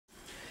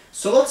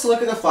So let's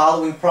look at the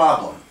following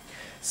problem.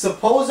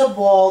 Suppose a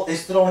ball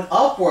is thrown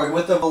upward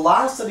with a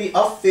velocity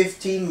of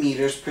 15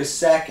 meters per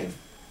second.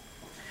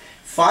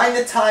 Find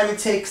the time it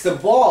takes the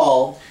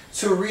ball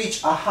to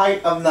reach a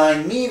height of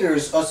 9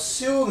 meters,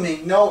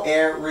 assuming no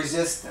air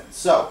resistance.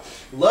 So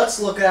let's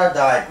look at our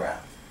diagram.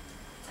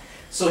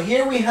 So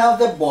here we have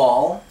the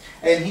ball,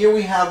 and here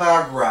we have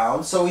our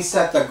ground. So we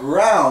set the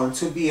ground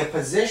to be a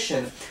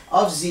position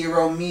of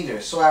 0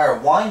 meters. So our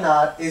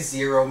y0 is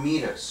 0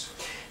 meters.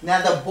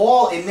 Now the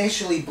ball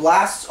initially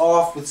blasts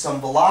off with some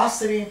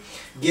velocity,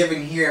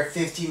 given here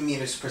 15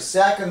 meters per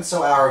second.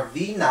 So our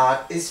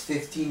v0 is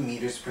 15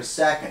 meters per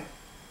second.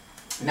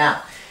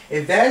 Now,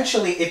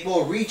 eventually it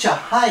will reach a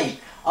height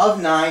of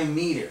 9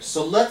 meters.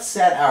 So let's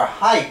set our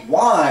height,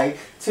 y,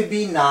 to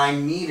be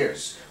 9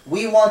 meters.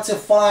 We want to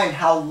find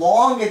how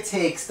long it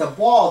takes the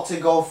ball to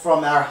go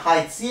from our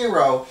height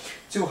 0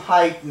 to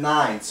height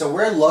 9. So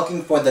we're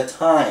looking for the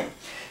time.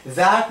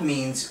 That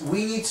means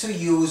we need to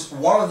use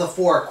one of the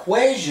 4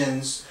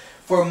 equations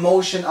for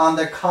motion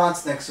under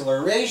constant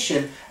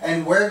acceleration,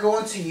 and we're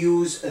going to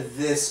use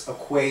this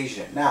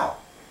equation. Now,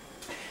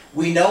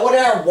 we know what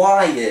our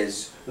y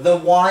is. The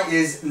y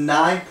is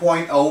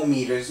 9.0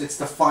 meters. It's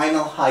the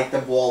final height the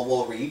ball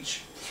will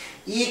reach.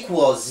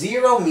 Equals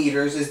 0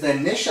 meters is the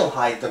initial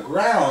height, the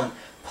ground,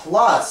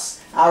 plus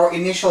our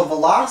initial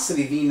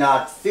velocity,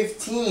 v0,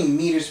 15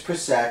 meters per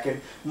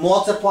second,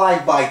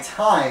 multiplied by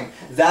time,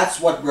 that's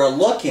what we're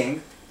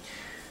looking,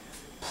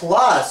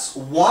 plus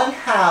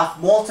 1/2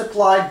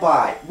 multiplied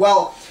by,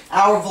 well,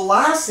 our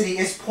velocity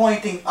is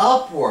pointing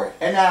upward,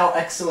 and our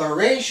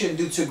acceleration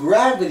due to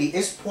gravity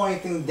is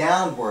pointing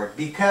downward.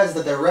 Because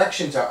the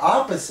directions are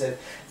opposite,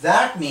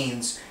 that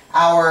means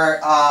our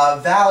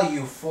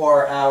value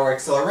for our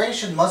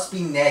acceleration must be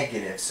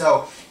negative.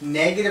 So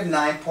negative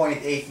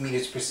 9.8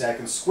 meters per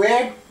second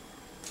squared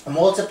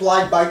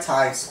multiplied by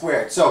time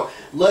squared. So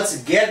let's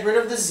get rid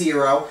of the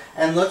 0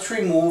 and let's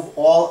remove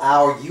all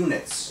our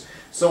units.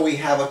 So we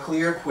have a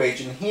clear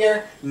equation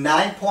here.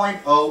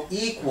 9.0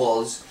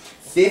 equals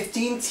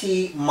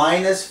 15t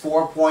minus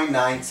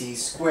 4.9t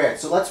squared.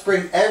 So let's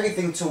bring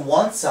everything to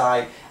one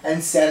side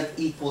and set it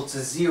equal to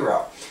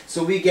 0.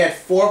 So we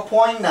get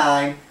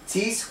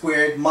 4.9t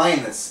squared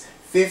minus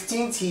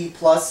 15t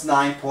plus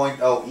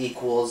 9.0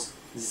 equals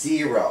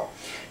 0.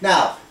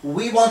 Now,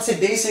 we want to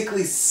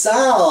basically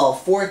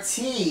solve for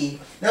t.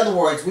 In other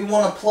words, we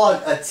want to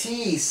plug a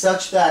t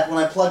such that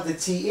when I plug the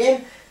t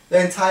in, the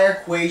entire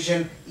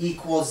equation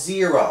equals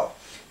 0.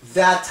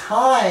 That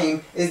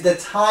time is the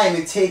time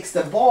it takes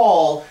the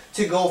ball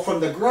to go from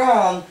the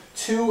ground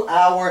to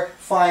our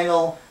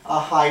final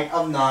height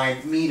of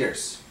 9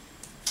 meters.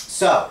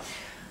 So,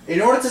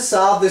 in order to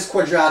solve this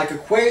quadratic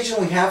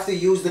equation, we have to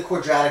use the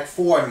quadratic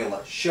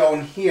formula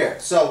shown here.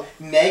 So,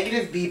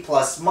 negative b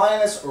plus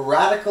minus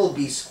radical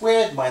b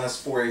squared minus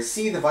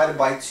 4ac divided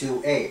by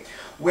 2a.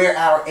 Where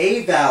our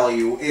a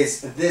value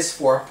is this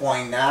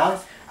 4.9,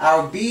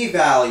 our b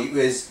value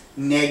is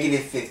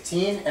negative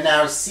 15, and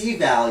our c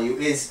value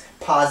is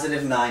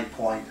positive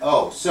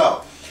 9.0.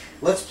 So,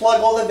 let's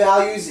plug all the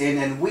values in,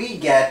 and we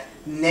get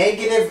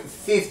negative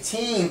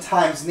 15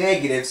 times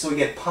negative, so we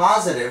get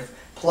positive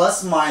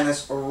plus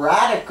minus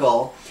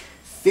radical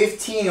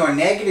 15 or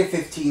negative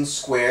 15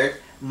 squared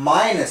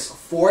minus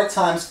 4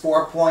 times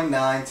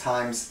 4.9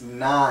 times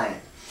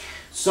 9.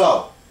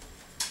 So,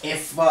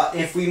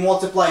 if we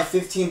multiply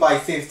 15 by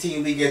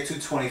 15, we get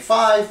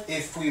 225.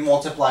 If we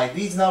multiply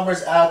these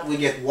numbers out, we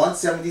get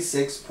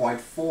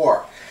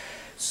 176.4.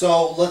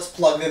 So let's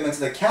plug them into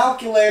the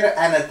calculator,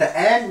 and at the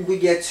end we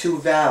get 2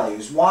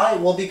 values. Why?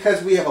 Well,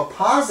 because we have a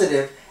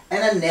positive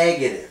and a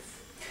negative.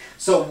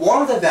 So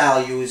one of the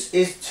values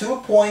is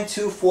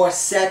 2.24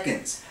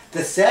 seconds.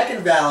 The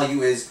second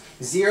value is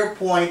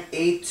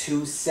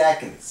 0.82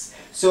 seconds.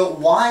 So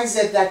why is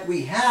it that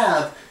we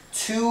have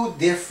 2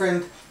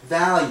 different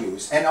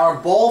values? And are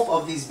both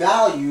of these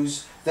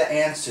values the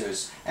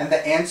answers? And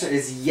the answer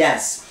is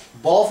yes.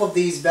 Both of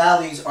these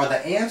values are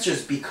the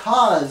answers,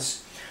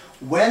 because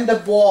when the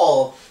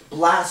ball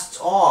blasts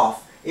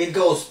off, it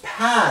goes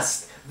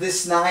past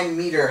this 9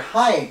 meter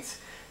height,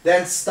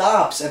 then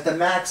stops at the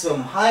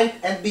maximum height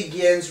and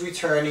begins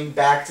returning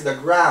back to the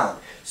ground.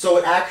 So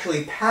it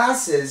actually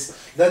passes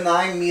the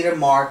 9 meter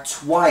mark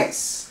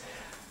twice.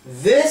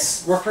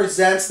 This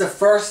represents the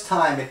first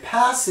time it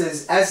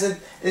passes as it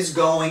is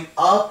going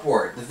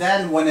upward.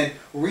 Then when it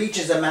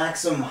reaches a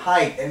maximum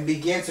height and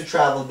begins to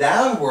travel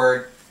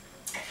downward,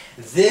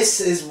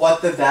 this is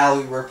what the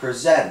value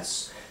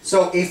represents.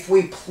 So if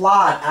we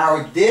plot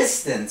our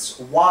distance,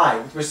 y,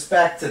 with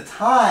respect to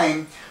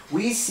time,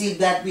 we see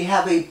that we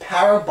have a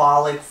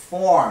parabolic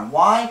form.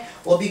 Why?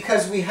 Well,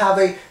 because we have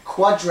a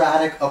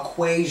quadratic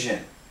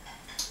equation.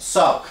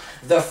 So,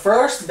 the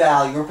first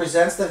value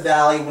represents the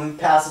value when it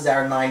passes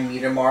our 9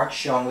 meter mark,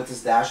 shown with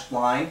this dashed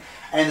line.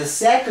 And the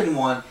second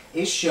one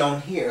is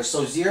shown here.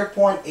 So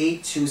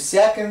 0.82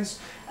 seconds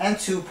and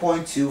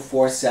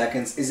 2.24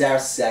 seconds is our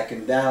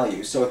second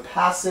value. So it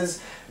passes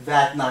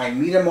that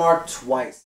 9 meter mark twice.